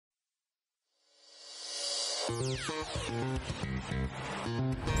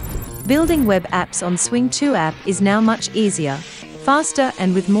Building web apps on Swing 2 app is now much easier, faster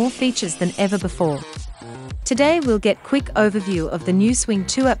and with more features than ever before. Today we'll get quick overview of the new Swing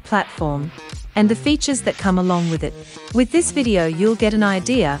 2 app platform and the features that come along with it. With this video you'll get an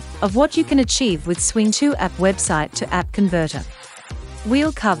idea of what you can achieve with Swing 2 app website to app converter.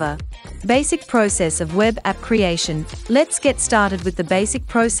 We'll cover basic process of web app creation. Let's get started with the basic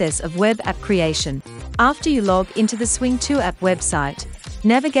process of web app creation. After you log into the Swing 2 app website,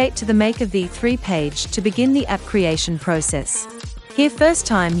 navigate to the Maker v3 page to begin the app creation process. Here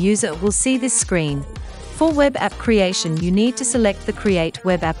first-time user will see this screen. For web app creation you need to select the Create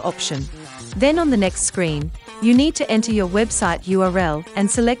Web App option. Then on the next screen, you need to enter your website URL and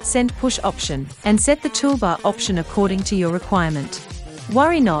select Send Push option and set the toolbar option according to your requirement.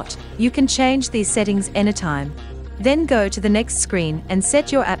 Worry not, you can change these settings anytime. Then go to the next screen and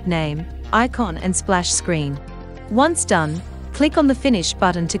set your app name, icon and splash screen. Once done, click on the Finish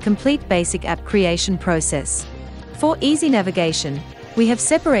button to complete basic app creation process. For easy navigation, we have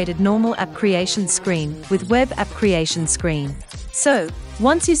separated normal app creation screen with web app creation screen. So,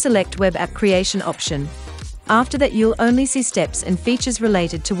 once you select web app creation option, after that you'll only see steps and features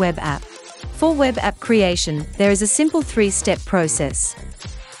related to web app. For web app creation, there is a simple 3-step process.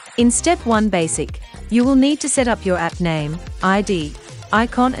 In step 1 basic, you will need to set up your app name, ID,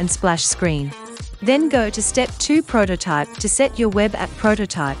 icon and splash screen. Then go to step 2 prototype to set your web app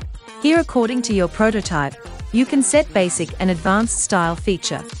prototype. Here according to your prototype, you can set basic and advanced style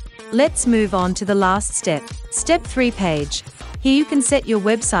feature. Let's move on to the last step. Step 3 page. Here you can set your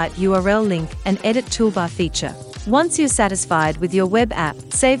website URL link and edit toolbar feature. Once you're satisfied with your web app,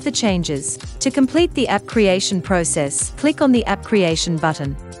 save the changes. To complete the app creation process, click on the app creation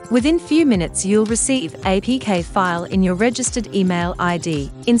button. Within few minutes you'll receive APK file in your registered email ID.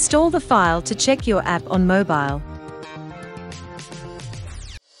 Install the file to check your app on mobile.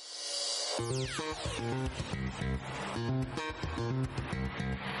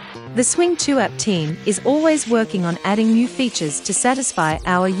 The Swing 2 app team is always working on adding new features to satisfy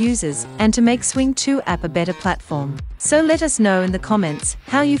our users and to make Swing 2 app a better platform. So let us know in the comments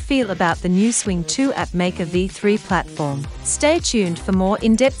how you feel about the new Swing 2 app Maker v3 platform. Stay tuned for more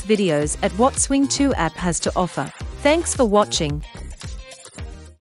in-depth videos at what Swing 2 app has to offer. Thanks for watching.